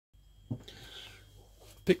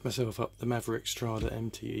Picked myself up the Maverick Strada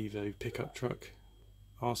MT EVO pickup truck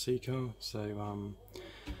RC car. So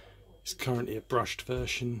it's currently a brushed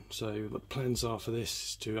version, so the plans are for this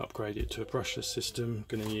is to upgrade it to a brushless system.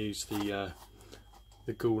 I'm going to use the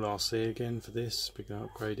Ghoul RC again for this. We're going to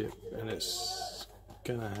upgrade it, and it's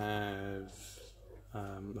going to have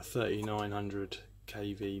a 3900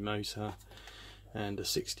 kV motor and a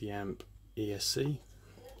 60 amp ESC.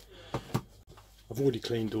 I've already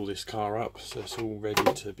cleaned all this car up, so it's all ready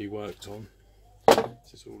to be worked on. So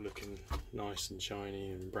it's all looking nice and shiny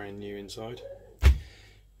and brand new inside.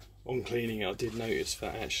 On cleaning it, I did notice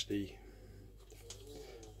that actually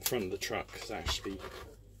the front of the truck has actually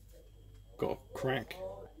got a crack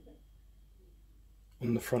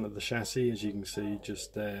on the front of the chassis, as you can see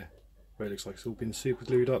just there, where it looks like it's all been super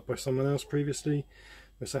glued up by someone else previously.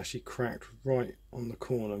 It's actually cracked right on the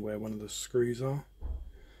corner where one of the screws are.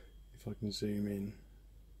 If I can zoom in,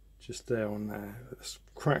 just there on there, it's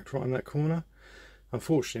cracked right on that corner.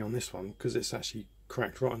 Unfortunately on this one, because it's actually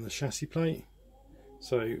cracked right on the chassis plate,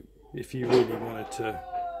 so if you really wanted to,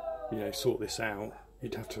 you know, sort this out,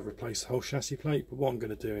 you'd have to replace the whole chassis plate. But what I'm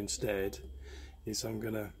going to do instead is I'm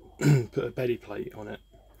going to put a belly plate on it,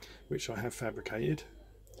 which I have fabricated,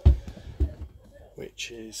 which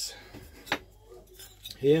is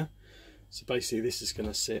here. So basically this is going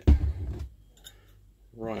to sit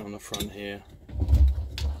right on the front here,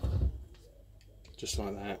 just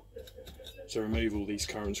like that. So remove all these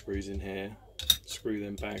current screws in here, screw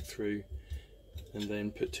them back through, and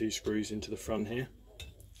then put 2 screws into the front here.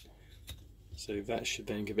 So that should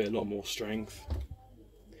then give it a lot more strength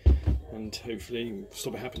and hopefully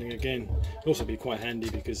stop it happening again. It'll also be quite handy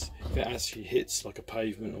because if it actually hits like a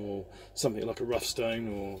pavement or something like a rough stone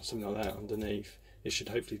or something like that underneath, it should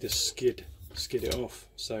hopefully just skid it off.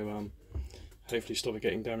 So hopefully stop it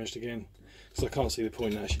getting damaged again, because I can't see the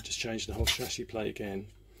point in actually just changing the whole chassis plate again,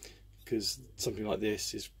 because something like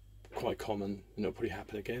this is quite common and it'll probably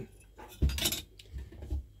happen again.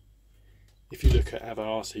 If you look at other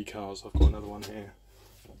RC cars, I've got another one here.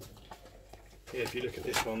 Yeah, if you look at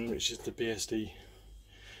this one, which is the BSD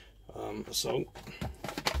Assault,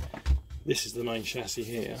 this is the main chassis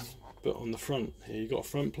here, but on the front here you've got a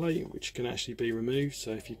front plate which can actually be removed.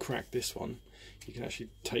 So if you crack this one, you can actually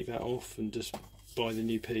take that off and just buy the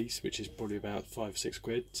new piece, which is probably about 5-6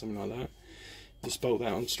 quid, something like that. Just bolt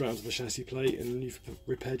that on straight onto the chassis plate and you've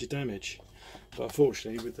repaired your damage. But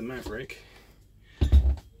unfortunately with the Maverick,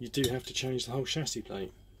 you do have to change the whole chassis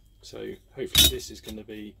plate. So hopefully this is going to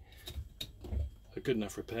be a good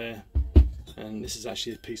enough repair, and this is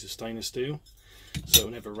actually a piece of stainless steel, so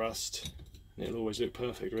it'll never rust and it'll always look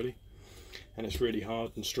perfect really. And it's really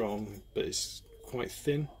hard and strong, but it's quite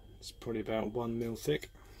thin. It's probably about 1 mil thick.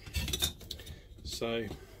 So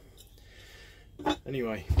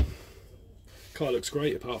anyway, car looks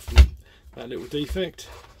great apart from that little defect.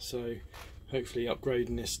 So hopefully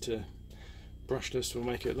upgrading this to brushless will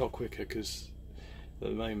make it a lot quicker, because at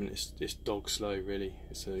the moment it's dog slow really.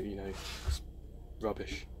 It's a, you know, it's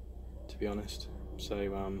rubbish to be honest. So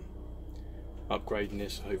upgrading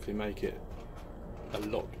this will hopefully make it a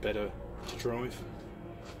lot better to drive.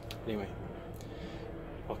 Anyway,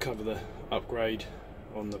 I'll cover the upgrade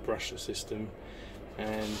on the brushless system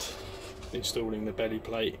and installing the belly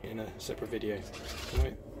plate in a separate video.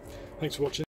 Alright, thanks for watching.